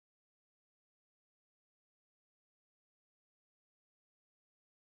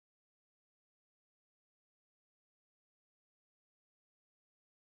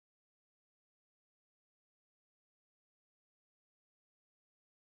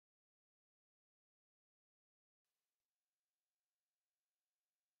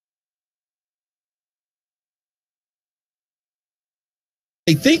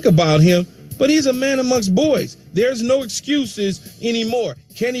they think about him, but he's a man amongst boys. There's no excuses anymore.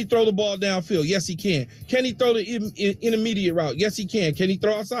 Can he throw the ball downfield? Yes, he can. Can he throw the intermediate route? Yes, he can. Can he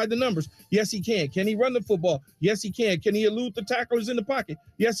throw outside the numbers? Yes, he can. Can he run the football? Yes, he can. Can he elude the tacklers in the pocket?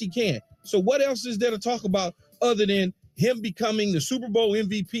 Yes, he can. So what else is there to talk about other than him becoming the Super Bowl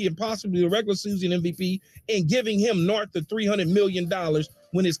MVP and possibly the regular season MVP and giving him north of $300 million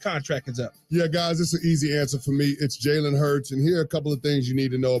when his contract is up? Yeah, guys, it's an easy answer for me. It's Jalen Hurts, and here are a couple of things you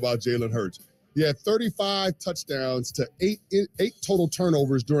need to know about Jalen Hurts. He had 35 touchdowns to eight total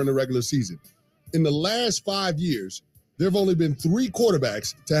turnovers during the regular season. In the last 5 years, there have only been 3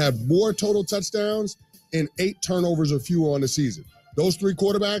 quarterbacks to have more total touchdowns and 8 turnovers or fewer on the season. Those 3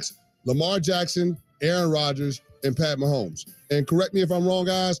 quarterbacks, Lamar Jackson, Aaron Rodgers, and Pat Mahomes. And correct me if I'm wrong,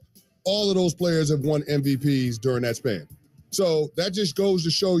 guys, all of those players have won MVPs during that span. So that just goes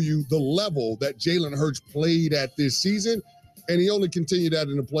to show you the level that Jalen Hurts played at this season, and he only continued that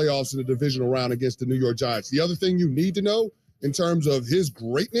in the playoffs in the divisional round against the New York Giants. The other thing you need to know in terms of his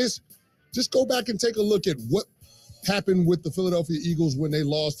greatness, just go back and take a look at what happened with the Philadelphia Eagles when they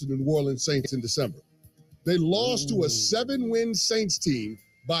lost to the New Orleans Saints in December. They lost to a 7-win Saints team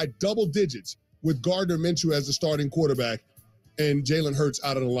by double digits with Gardner Minshew as the starting quarterback and Jalen Hurts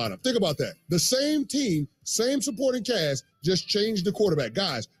out of the lineup. Think about that. The same team, same supporting cast, just changed the quarterback.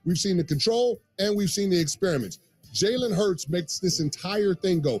 Guys, we've seen the control and we've seen the experiments. Jalen Hurts makes this entire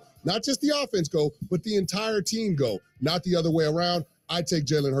thing go. Not just the offense go, but the entire team go. Not the other way around. I take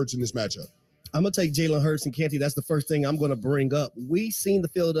Jalen Hurts in this matchup. I'm going to take Jalen Hurts, and Canty, that's the first thing I'm going to bring up. We've seen the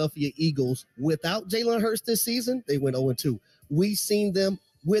Philadelphia Eagles without Jalen Hurts this season. They went 0-2. We've seen them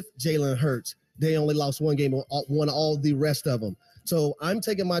with Jalen Hurts. They only lost one game, won all the rest of them. So I'm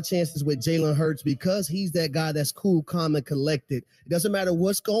taking my chances with Jalen Hurts because he's that guy that's cool, calm, and collected. It doesn't matter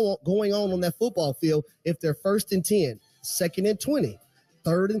what's going on that football field. If they're 1st and 10, 2nd and 20,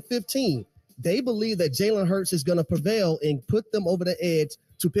 3rd and 15, they believe that Jalen Hurts is going to prevail and put them over the edge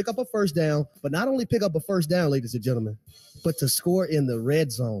to pick up a first down, but not only pick up a first down, ladies and gentlemen, but to score in the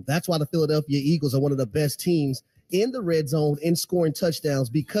red zone. That's why the Philadelphia Eagles are one of the best teams in the red zone in scoring touchdowns,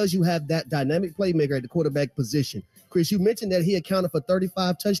 because you have that dynamic playmaker at the quarterback position. Chris, you mentioned that he accounted for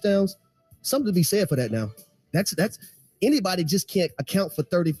 35 touchdowns. Something to be said for that now. That's anybody just can't account for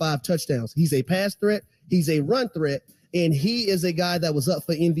 35 touchdowns. He's a pass threat, he's a run threat, and he is a guy that was up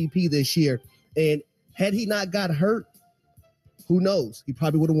for MVP this year. And had he not got hurt, who knows? He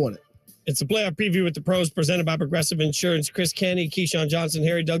probably would have won it. It's a playoff preview with the pros presented by Progressive Insurance. Chris Canty, Keyshawn Johnson,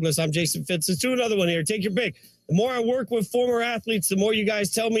 Harry Douglas. I'm Jason Fitz. Let's do another one here. Take your pick. The more I work with former athletes, the more you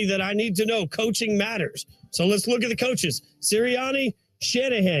guys tell me that I need to know coaching matters. So let's look at the coaches. Sirianni,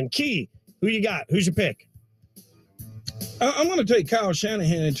 Shanahan, Key. Who you got? Who's your pick? I'm going to take Kyle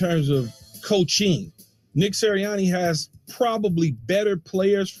Shanahan in terms of coaching. Nick Sirianni has probably better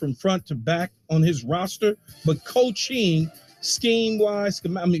players from front to back on his roster, but coaching, schematic-wise,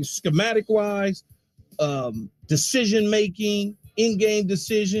 decision-making, in-game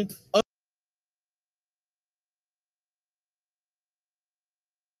decision,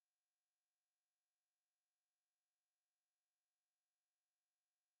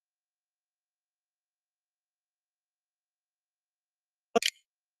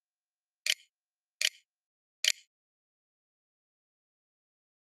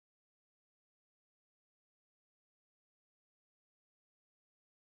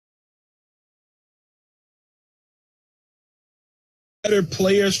 better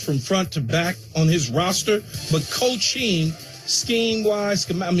players from front to back on his roster, but coaching, schematic-wise,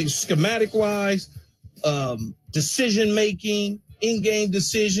 decision-making, in-game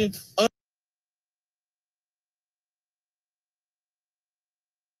decision,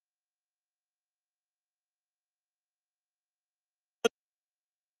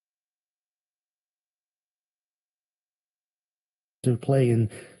 to play in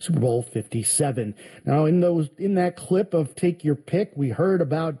Super Bowl 57. Now, in that clip of Take Your Pick, we heard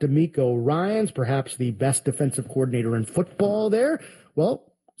about DeMeco Ryans, perhaps the best defensive coordinator in football there.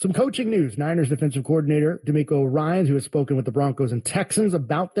 Well, some coaching news. Niners defensive coordinator DeMeco Ryans, who has spoken with the Broncos and Texans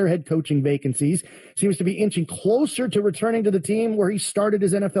about their head coaching vacancies, seems to be inching closer to returning to the team where he started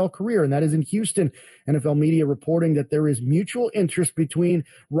his NFL career, and that is in Houston. NFL media reporting that there is mutual interest between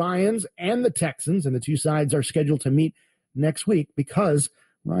Ryans and the Texans, and the two sides are scheduled to meet next week because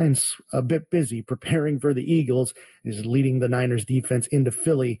Ryan's a bit busy preparing for the Eagles, is leading the Niners defense into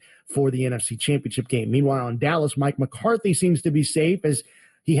Philly for the NFC Championship game. Meanwhile, in Dallas, Mike McCarthy seems to be safe as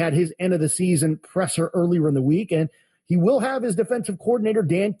he had his end of the season presser earlier in the week, and he will have his defensive coordinator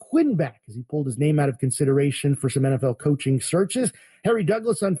Dan Quinn back as he pulled his name out of consideration for some NFL coaching searches. Harry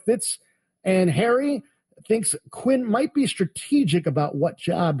Douglas on Fitz. And Harry, thinks Quinn might be strategic about what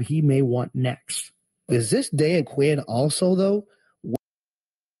job he may want next. Is this Dan Quinn also, though?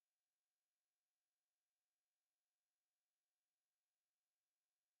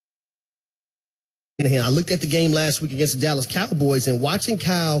 I looked at the game last week against the Dallas Cowboys, and watching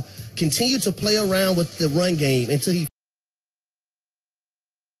Kyle continue to play around with the run game until he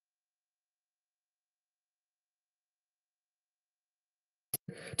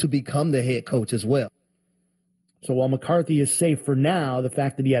to become the head coach as well. So while McCarthy is safe for now, the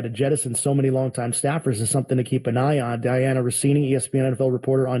fact that he had to jettison so many longtime staffers is something to keep an eye on. Diana Rossini, ESPN NFL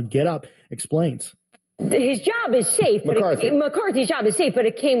reporter on Get Up, explains. His job is safe. McCarthy's job is safe, but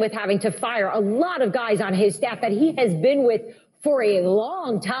it came with having to fire a lot of guys on his staff that he has been with for a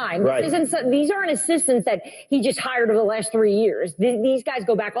long time. Right. These aren't assistants that he just hired over the last 3 years. These guys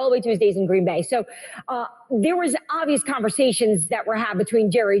go back all the way to his days in Green Bay. So there was obvious conversations that were had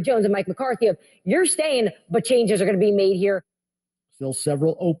between Jerry Jones and Mike McCarthy of, you're staying, but changes are going to be made here. Still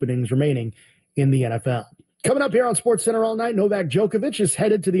several openings remaining in the NFL. Coming up here on SportsCenter all night, Novak Djokovic is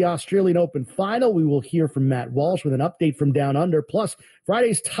headed to the Australian Open final. We will hear from Matt Walsh with an update from Down Under, plus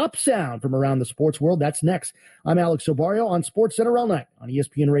Friday's top sound from around the sports world. That's next. I'm Alex Obario on SportsCenter all night on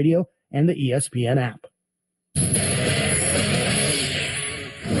ESPN Radio and the ESPN app.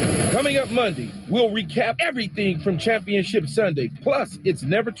 Coming up Monday, we'll recap everything from Championship Sunday. Plus, it's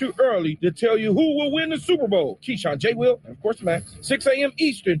never too early to tell you who will win the Super Bowl. Keyshawn, J. Will, and of course Max. 6 a.m.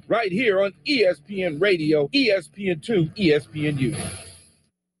 Eastern, right here on ESPN Radio, ESPN2, ESPNU.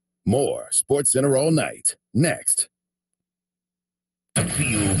 More SportsCenter all night. Next.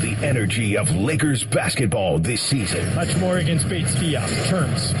 Feel the energy of Lakers basketball this season. Much more against Bates Diop.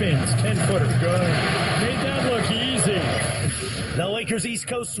 Turns, spins, 10-footer. Good. Made that look easy. The Lakers East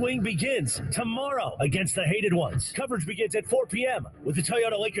Coast swing begins tomorrow against the Hated Ones. Coverage begins at 4 p.m. with the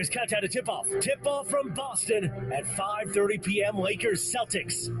Toyota Lakers countdown to tip-off. Tip-off from Boston at 5:30 p.m. Lakers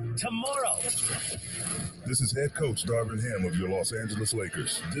Celtics tomorrow. This is head coach Darvin Ham of your Los Angeles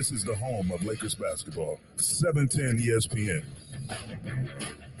Lakers. This is the home of Lakers basketball. 710 ESPN.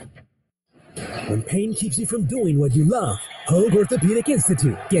 When pain keeps you from doing what you love, Hoag Orthopedic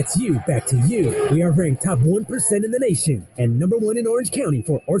Institute gets you back to you. We are ranked top 1% in the nation and number 1 in Orange County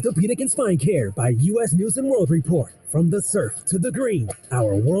for orthopedic and spine care by U.S. News & World Report. From the surf to the green,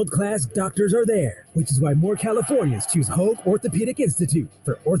 our world-class doctors are there, which is why more Californians choose Hoag Orthopedic Institute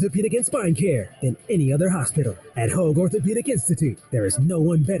for orthopedic and spine care than any other hospital. At Hoag Orthopedic Institute, there is no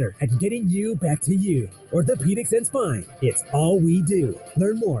one better at getting you back to you. Orthopedics and spine, it's all we do.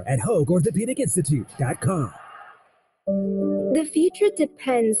 Learn more at HoagOrthopedicInstitute.com. The future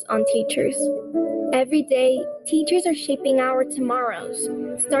depends on teachers. Every day, teachers are shaping our tomorrows,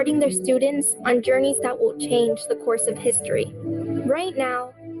 starting their students on journeys that will change the course of history. Right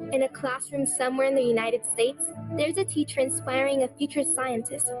now, in a classroom somewhere in the United States, there's a teacher inspiring a future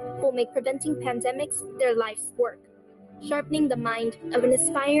scientist who will make preventing pandemics their life's work, sharpening the mind of an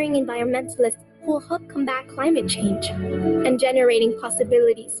aspiring environmentalist who will help combat climate change, and generating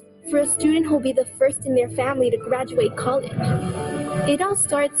possibilities for a student who will be the first in their family to graduate college. It all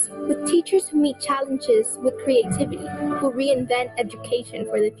starts with teachers who meet challenges with creativity, who reinvent education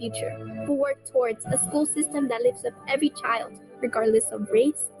for the future, who work towards a school system that lifts up every child, regardless of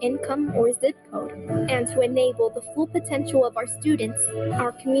race, income, or zip code, and to enable the full potential of our students,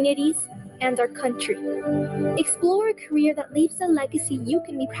 our communities, and our country. Explore a career that leaves a legacy you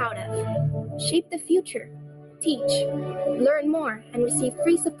can be proud of. Shape the future. Teach. Learn more and receive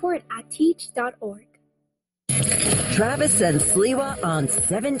free support at teach.org. Travis and Sliwa on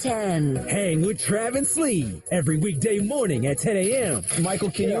 710. Hang with Trav and Slee every weekday morning at 10 a.m.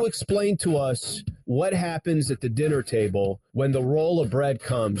 Michael, can you explain to us what happens at the dinner table when the roll of bread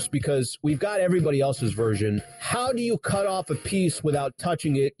comes? Because we've got everybody else's version. How do you cut off a piece without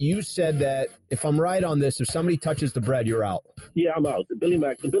touching it? You said that, if I'm right on this, if somebody touches the bread, you're out. Yeah, I'm out. Billy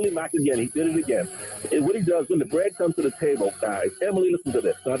Mack again. He did it again. And what he does when the bread comes to the table, guys, Emily, listen to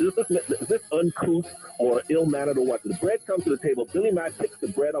this. Now, is this uncouth or ill-mannered or what? The bread comes to the table. Billy Mack picks the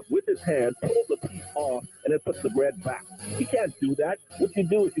bread up with his hand, pulls the piece off, and then puts the bread back. He can't do that. What you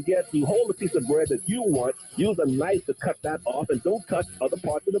do is you hold the piece of bread that you want, use a knife to cut that off, and don't touch other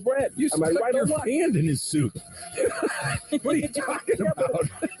parts of the bread. You stuck your hand in his soup. What are you talking about?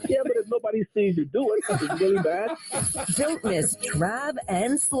 Yeah, but if nobody sees you do it, it's really bad. Don't miss Trav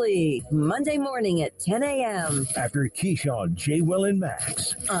and Slee, Monday morning at 10 a.m. After Keyshawn, J. Will, and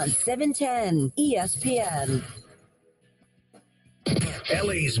Max. On 710 ESPN.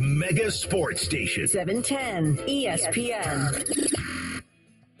 LA's mega sports station. 710 ESPN.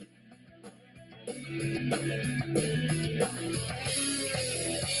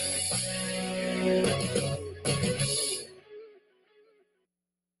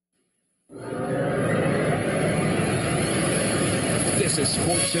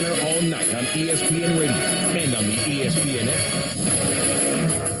 SportsCenter all night on ESPN Radio and on the ESPN app.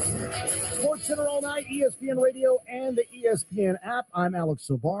 SportsCenter all night, ESPN Radio and the ESPN app. I'm Alex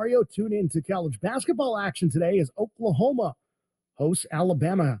Silvario. Tune in to college basketball action today as Oklahoma hosts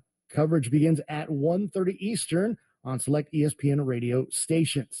Alabama. Coverage begins at 1:30 Eastern on select ESPN radio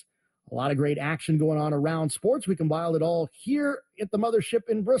stations. A lot of great action going on around sports. We compiled it all here at the mothership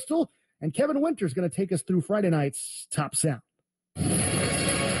in Bristol. And Kevin Winter's going to take us through Friday night's top sound.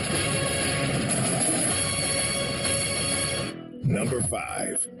 Number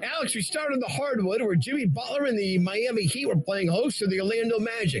 5. Alex, we started the hardwood where Jimmy Butler and the Miami Heat were playing host to the Orlando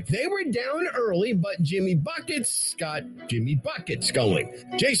Magic. They were down early, but Jimmy Buckets got Jimmy Buckets going.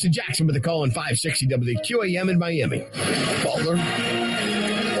 Jason Jackson with the call on 560 WQAM in Miami. Butler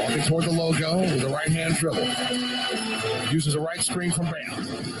walking toward the logo with a right-hand dribble. Uses a right screen from Bam.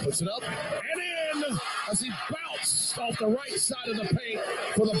 Puts it up and in as he bounced off the right side of the paint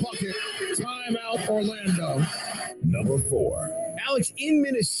for the bucket. Timeout, Orlando. Number 4. Alex, in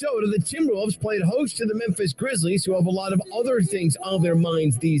Minnesota, the Timberwolves played host to the Memphis Grizzlies, who have a lot of other things on their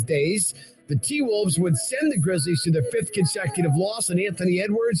minds these days. The T-Wolves would send the Grizzlies to their 5th consecutive loss, and Anthony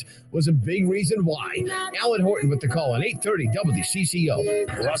Edwards was a big reason why. Alan Horton with the call on 830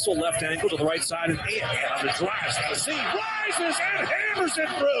 WCCO. Russell left ankle to the right side, and on the drive to the seam, rises and hammers it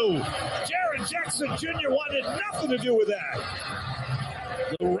through. Jaren Jackson Jr. wanted nothing to do with that.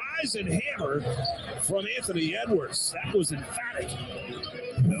 The rise and hammer from Anthony Edwards. That was emphatic.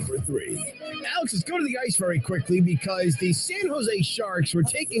 Number 3. Alex, let's go to the ice very quickly because the San Jose Sharks were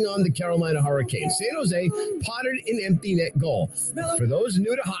taking on the Carolina Hurricanes. San Jose potted an empty net goal. For those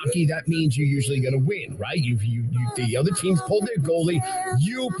new to hockey, that means you're usually going to win, right? The other teams pulled their goalie.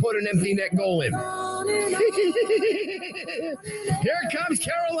 You put an empty net goal in. Here comes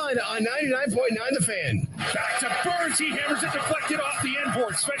Carolina on 99.9 The Fan. Back to Burns. He hammers it deflected off the end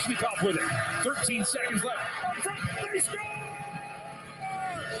board. Svechnikov with it. 13 seconds left. Up front, they score!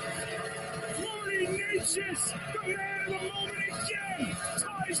 Ignatius, the man of the moment again,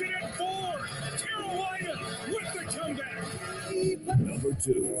 ties it at 4. Carolina with the comeback. Number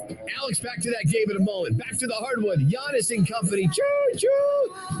 2. Alex, back to that game in a moment. Back to the hardwood. Giannis and company.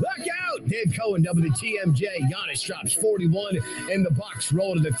 Choo-choo! Look out! Dave Cohen, WTMJ. Giannis drops 41, and the Bucks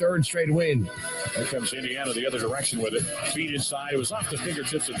roll to the 3rd straight win. Here comes Indiana the other direction with it. Feet inside. It was off the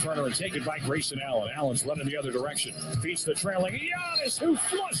fingertips of Turner and taken by Grayson Allen. Allen's running the other direction. Beats the trailing Giannis, who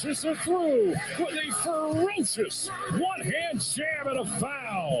flushes it through with a ferocious one-hand jam and a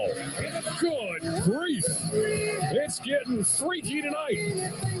foul. Good grief. It's getting freaky tonight.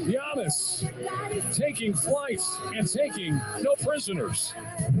 Giannis taking flights and taking no prisoners.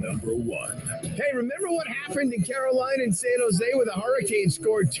 Number 1. Hey, remember what happened in Carolina and San Jose where the Hurricanes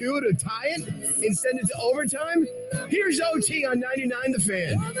scored 2 to tie it and send it to overtime? Here's OT on 99 The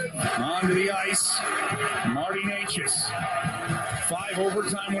Fan. Onto the ice, Marty Necas. 5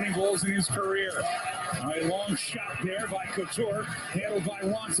 overtime winning goals in his career. A long shot there by Couture, handled by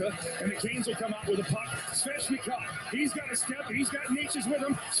Wanta, and the Canes will come out with a puck. Svechnikov, he's got a step, he's got Necas with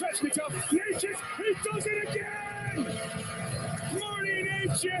him. Svechnikov, Necas, he does it again! Marty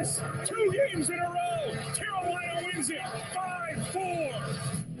Necas, 2 games in a row. Carolina wins it, 5-4.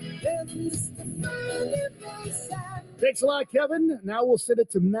 Thanks a lot, Kevin. Now we'll send it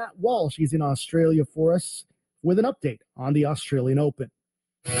to Matt Walsh. He's in Australia for us with an update on the Australian Open.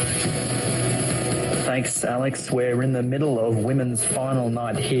 Thanks, Alex. We're in the middle of women's final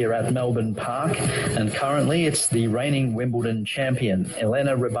night here at Melbourne Park, and currently it's the reigning Wimbledon champion,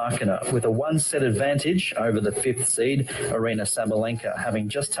 Elena Rybakina, with a 1-set advantage over the 5th seed, Aryna Sabalenka, having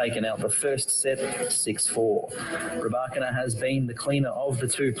just taken out the first set 6-4. Rybakina has been the cleaner of the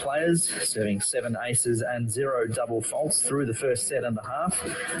 2 players, serving 7 aces and 0 double faults through the first set and a half,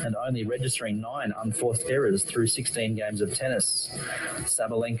 and only registering 9 unforced errors through 16 games of tennis.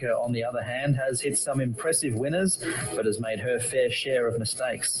 Sabalenka, on the other hand, has hit some impressive winners, but has made her fair share of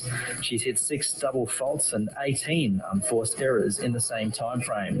mistakes. She's hit 6 double faults and 18 unforced errors in the same time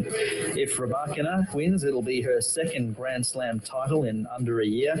frame. If Rybakina wins, it'll be her 2nd Grand Slam title in under a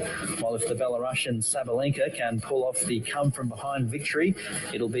year, while if the Belarusian Sabalenka can pull off the come-from-behind victory,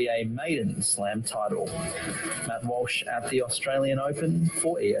 it'll be a maiden Slam title. Matt Walsh at the Australian Open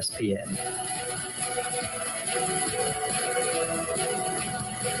for ESPN.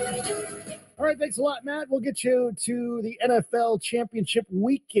 All right, thanks a lot, Matt. We'll get you to the NFL Championship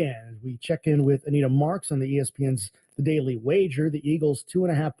weekend. We check in with Anita Marks on the ESPN's The Daily Wager. The Eagles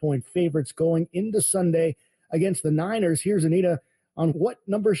 2.5-point favorites going into Sunday against the Niners. Here's Anita on what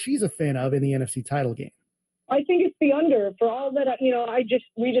number she's a fan of in the NFC title game. I think it's the under for all that,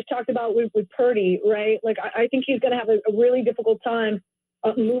 we just talked about with Purdy, right? Like, I think he's going to have a really difficult time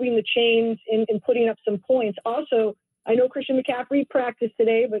moving the chains and putting up some points. Also, I know Christian McCaffrey practiced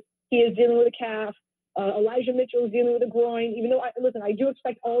today, but he is dealing with a calf. Elijah Mitchell is dealing with a groin. Even though, I do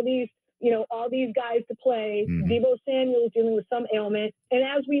expect all these guys to play. Deebo Samuel is dealing with some ailment. And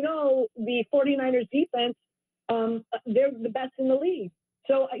as we know, the 49ers defense, they're the best in the league.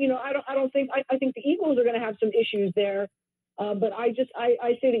 So, I think the Eagles are going to have some issues there. But I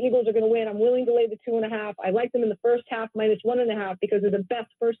say the Eagles are going to win. I'm willing to lay the 2.5. I like them in the first half -1.5 because they're the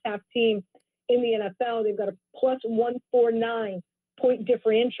best first half team in the NFL. They've got a +149 point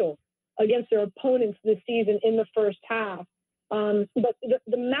differential against their opponents this season in the first half. But the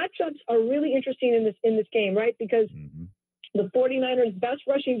matchups are really interesting in this game, right? Because the 49ers' best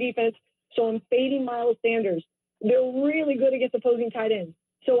rushing defense, so I'm fading Miles Sanders. They're really good against opposing tight ends.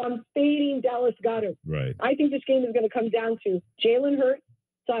 So I'm fading Dallas Goedert. Right. I think this game is going to come down to Jalen Hurts.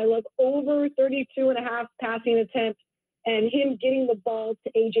 So I love over 32.5 passing attempts and him getting the ball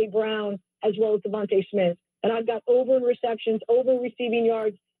to A.J. Brown as well as Devontae Smith. And I've got over receptions, over receiving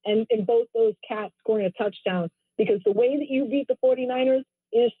yards, and both those cats scoring a touchdown. Because the way that you beat the 49ers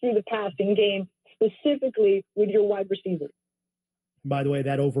is through the passing game, specifically with your wide receivers. By the way,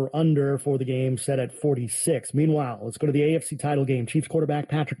 that over-under for the game set at 46. Meanwhile, let's go to the AFC title game. Chiefs quarterback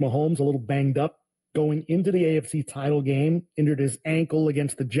Patrick Mahomes, a little banged up going into the AFC title game, injured his ankle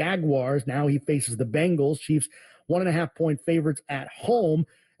against the Jaguars. Now he faces the Bengals. Chiefs 1.5-point favorites at home.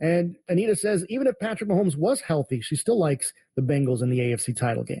 And Anita says even if Patrick Mahomes was healthy, she still likes the Bengals in the AFC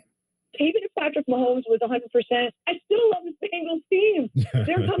title game. Even if Patrick Mahomes was 100%, I still love this Bengals team.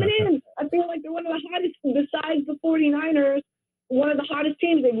 They're coming in. I feel like they're one of the hottest, besides the 49ers, one of the hottest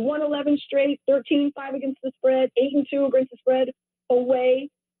teams. They've won 11 straight, 13-5 against the spread, 8-2 against the spread away.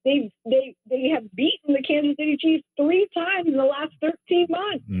 They have beaten the Kansas City Chiefs 3 times in the last 13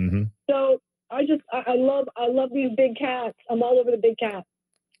 months. So I love these big cats. I'm all over the big cats.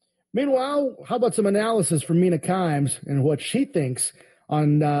 Meanwhile, how about some analysis from Mina Kimes and what she thinks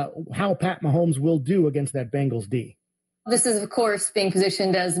on how Pat Mahomes will do against that Bengals D? This is, of course, being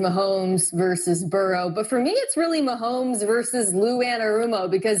positioned as Mahomes versus Burrow. But for me, it's really Mahomes versus Lou Anarumo,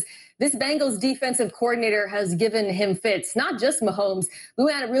 because this Bengals defensive coordinator has given him fits. Not just Mahomes. Lou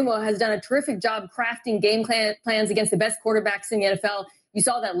Anarumo has done a terrific job crafting game plans against the best quarterbacks in the NFL. You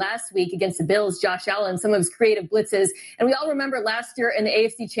saw that last week against the Bills, Josh Allen, some of his creative blitzes. And we all remember last year in the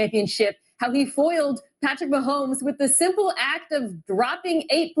AFC Championship how he foiled Patrick Mahomes with the simple act of dropping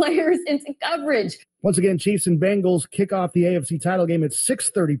 8 players into coverage. Once again, Chiefs and Bengals kick off the AFC title game at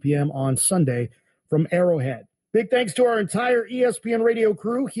 6:30 p.m. on Sunday from Arrowhead. Big thanks to our entire ESPN radio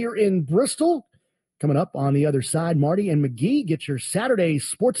crew here in Bristol. Coming up on the other side, Marty and McGee get your Saturday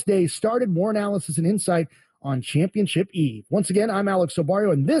sports day started. More analysis and insight on Championship Eve. Once again, I'm Alex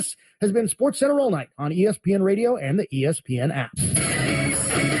Sobario, and this has been Sports Center All Night on ESPN Radio and the ESPN app.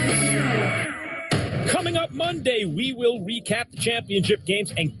 Coming up Monday, we will recap the championship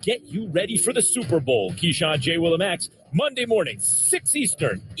games and get you ready for the Super Bowl. Keyshawn J. Willimax, Monday morning, 6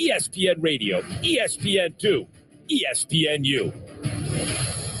 Eastern, ESPN Radio, ESPN2, ESPNU.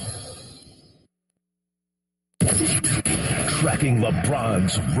 Tracking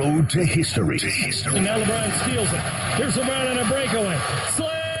LeBron's road to history. And now LeBron steals it. Here's LeBron on a breakaway.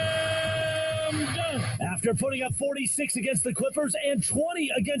 Slam dunk. After putting up 46 against the Clippers and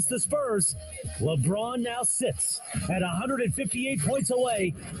 20 against the Spurs, LeBron now sits at 158 points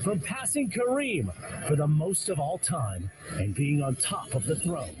away from passing Kareem for the most of all time and being on top of the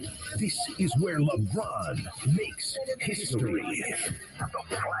throne. This is where LeBron makes history. The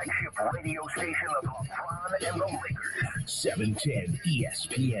flagship radio station of LeBron and the Lakers. 710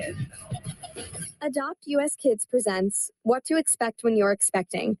 ESPN. Adopt US Kids presents What to Expect When You're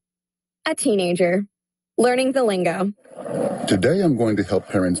Expecting. A teenager. Learning the lingo. Today I'm going to help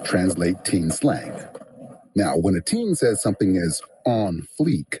parents translate teen slang. Now, when a teen says something is on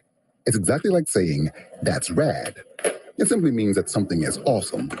fleek, it's exactly like saying, that's rad. It simply means that something is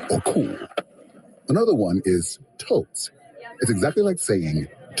awesome or cool. Another one is totes. It's exactly like saying,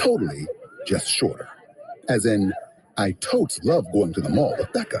 totally, just shorter. As in, I totes love going to the mall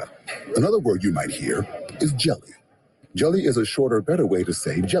with Becca. Another word you might hear is jelly. Jelly is a shorter, better way to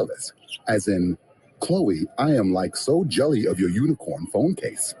say jealous. As in, Chloe, I am like so jelly of your unicorn phone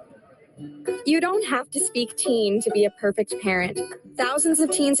case. You don't have to speak teen to be a perfect parent. Thousands of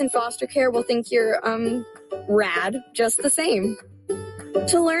teens in foster care will think you're, rad just the same.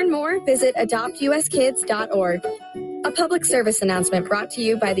 To learn more, visit adoptuskids.org. A public service announcement brought to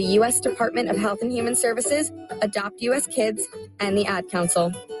you by the U.S. Department of Health and Human Services, Adopt U.S. Kids, and the Ad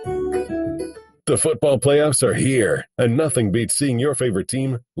Council. The football playoffs are here, and nothing beats seeing your favorite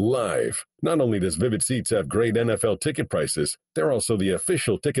team live. Not only does Vivid Seats have great NFL ticket prices, they're also the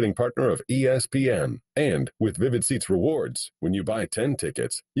official ticketing partner of ESPN. And with Vivid Seats rewards, when you buy 10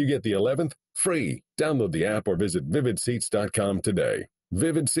 tickets, you get the 11th free. Download the app or visit vividseats.com today.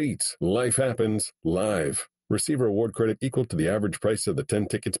 Vivid Seats. Life happens live. Receive a reward credit equal to the average price of the 10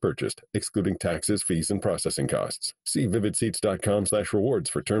 tickets purchased, excluding taxes, fees, and processing costs. See vividseats.com/rewards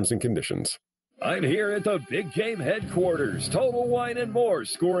for terms and conditions. I'm here at the Big Game headquarters. Total Wine and More,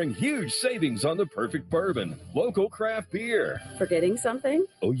 scoring huge savings on the perfect bourbon, local craft beer. Forgetting something?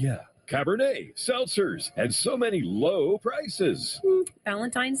 Oh, yeah. Cabernet, seltzers, and so many low prices.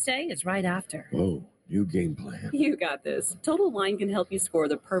 Valentine's Day is right after. Oh, new game plan. You got this. Total Wine can help you score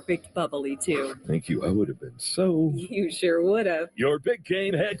the perfect bubbly, too. Thank you. I would have been so... You sure would have. Your Big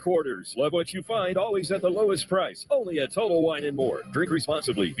Game headquarters. Love what you find, always at the lowest price. Only at Total Wine and More. Drink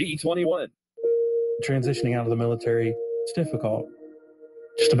responsibly. B21. Transitioning out of the military, it's difficult.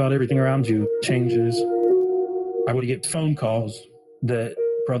 Just about everything around you changes. I would get phone calls that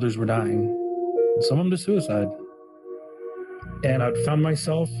brothers were dying, and some of them to suicide. And I'd found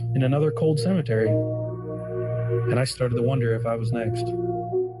myself in another cold cemetery, and I started to wonder if I was next.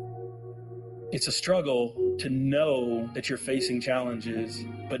 It's a struggle to know that you're facing challenges,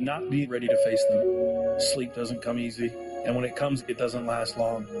 but not be ready to face them. Sleep doesn't come easy, and when it comes, it doesn't last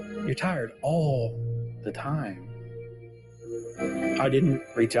long. You're tired all the time. I didn't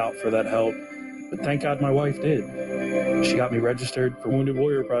reach out for that help, but thank God my wife did. She got me registered for Wounded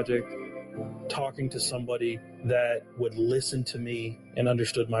Warrior Project. Talking to somebody that would listen to me and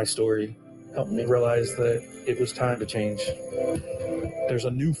understood my story helped me realize that it was time to change. There's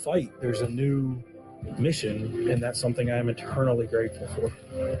a new fight, there's a new mission, and that's something I am eternally grateful for.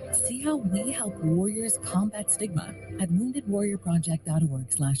 See how we help warriors combat stigma at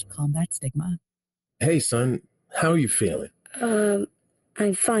woundedwarriorproject.org/combat stigma. Hey, son, how are you feeling? I'm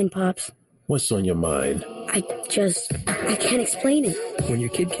fine, Pops. What's on your mind? I can't explain it. When your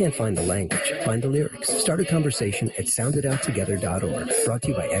kid can't find the language, find the lyrics. Start a conversation at sounditouttogether.org. Brought to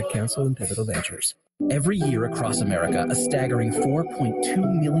you by Ad Council and Pivotal Ventures. Every year across America, a staggering 4.2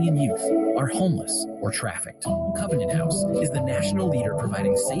 million youth are homeless or trafficked. Covenant House is the national leader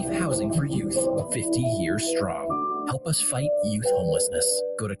providing safe housing for youth, 50 years strong. Help us fight youth homelessness.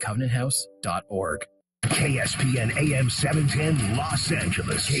 Go to covenanthouse.org. KSPN AM 710 Los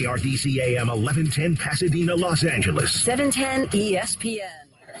Angeles. KRDC AM 1110 Pasadena, Los Angeles. 710 ESPN.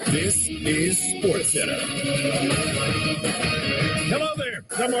 This is SportsCenter. Hello there.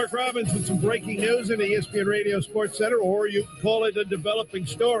 I'm Mark Robbins with some breaking news in the ESPN Radio SportsCenter, or you can call it a developing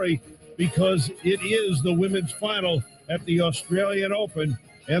story because it is the women's final at the Australian Open,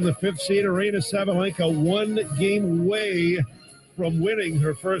 and the fifth seed Aryna Sabalenka 1 game away from winning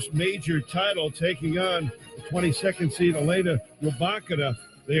her first major title, taking on the 22nd seed Elena Rybakina.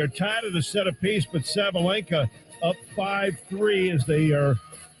 They are tied at a set apiece, but Sabalenka up 5-3 as they are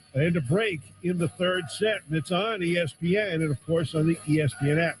at a break in the third set. And it's on ESPN and, of course, on the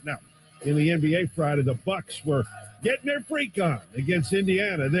ESPN app. Now, in the NBA Friday, the Bucks were getting their freak on against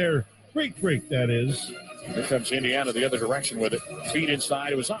Indiana. Their freak, that is. Here comes Indiana the other direction with it. Feet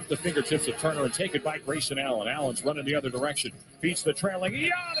inside. It was off the fingertips of Turner and taken by Grayson Allen. Allen's running the other direction. Beats the trailing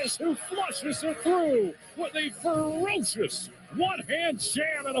Giannis, who flushes it through with a ferocious one-hand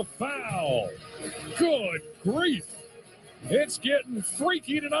jam and a foul. Good grief. It's getting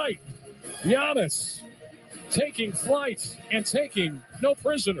freaky tonight. Giannis taking flight and taking no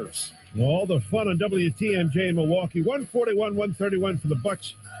prisoners. All the fun on WTMJ in Milwaukee. 141-131 for the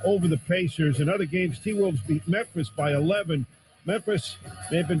Bucks over the Pacers. In other games, T-Wolves beat Memphis by 11. Memphis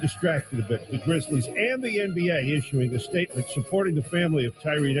may have been distracted a bit. The Grizzlies and the NBA issuing a statement supporting the family of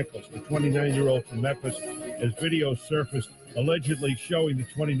Tyree Nichols, the 29-year-old from Memphis, as video surfaced allegedly showing the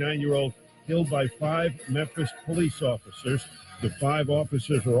 29-year-old killed by 5 Memphis police officers. The 5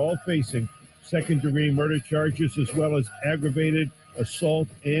 officers are all facing second-degree murder charges as well as aggravated assault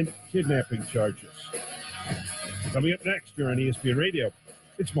and kidnapping charges. Coming up next here on ESPN Radio,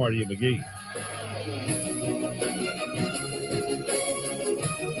 it's Marty and McGee.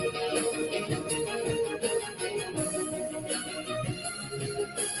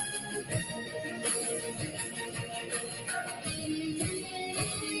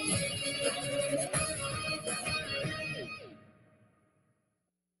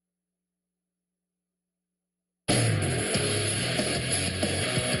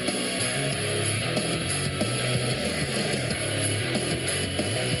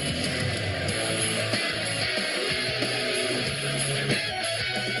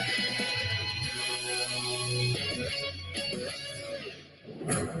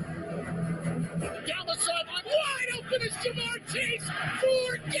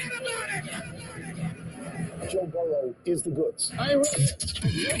 is the goods.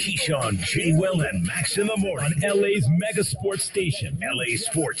 Keyshawn, J. Will, and Max in the morning on LA's mega sports station. LA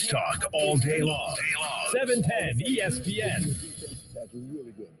Sports Talk all day long. 710 ESPN. That's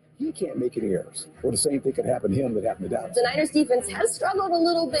really good. He can't make any errors. Or the same thing could happen to him that happened to Dallas. The Niners defense has struggled a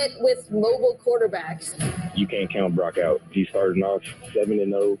little bit with mobile quarterbacks. You can't count Brock out. He's starting off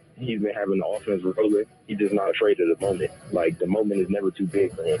 7-0. He's been having the offense rolling. He's just not afraid of the moment. Like, the moment is never too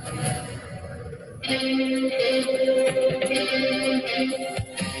big for him.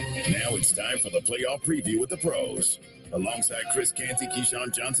 Now it's time for the playoff preview with the pros. Alongside Chris Canty,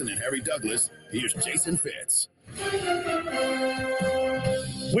 Keyshawn Johnson, and Harry Douglas, here's Jason Fitz.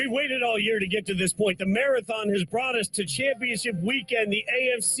 We waited all year to get to this point. The marathon has brought us to championship weekend, the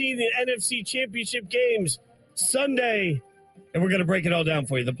AFC, the NFC championship games Sunday. And we're going to break it all down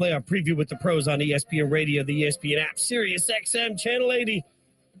for you. The playoff preview with the pros on ESPN Radio, the ESPN app, Sirius XM, Channel 80.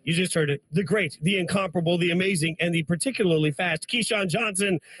 You just heard it. The great, the incomparable, the amazing, and the particularly fast Keyshawn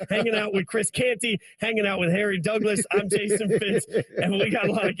Johnson hanging out with Chris Canty, hanging out with Harry Douglas. I'm Jason Fitz, and we got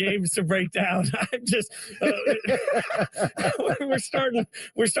a lot of games to break down. I'm just we're starting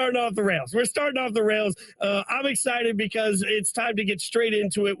off the rails. We're starting off the rails. I'm excited because it's time to get straight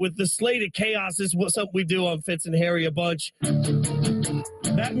into it with the slate of chaos. This is something we do on Fitz and Harry a bunch.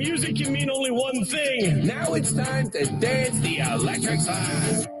 That music can mean only one thing. Now it's time to dance the electric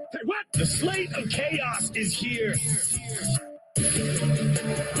slide. What? The slate of chaos is here.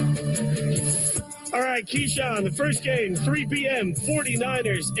 All right, Keyshawn, the first game, 3 p.m.,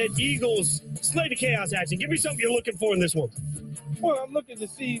 49ers at Eagles. Slate of chaos action. Give me something you're looking for in this one. Well, I'm looking to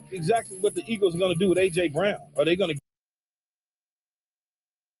see exactly what the Eagles are going to do with A.J. Brown. Are they going to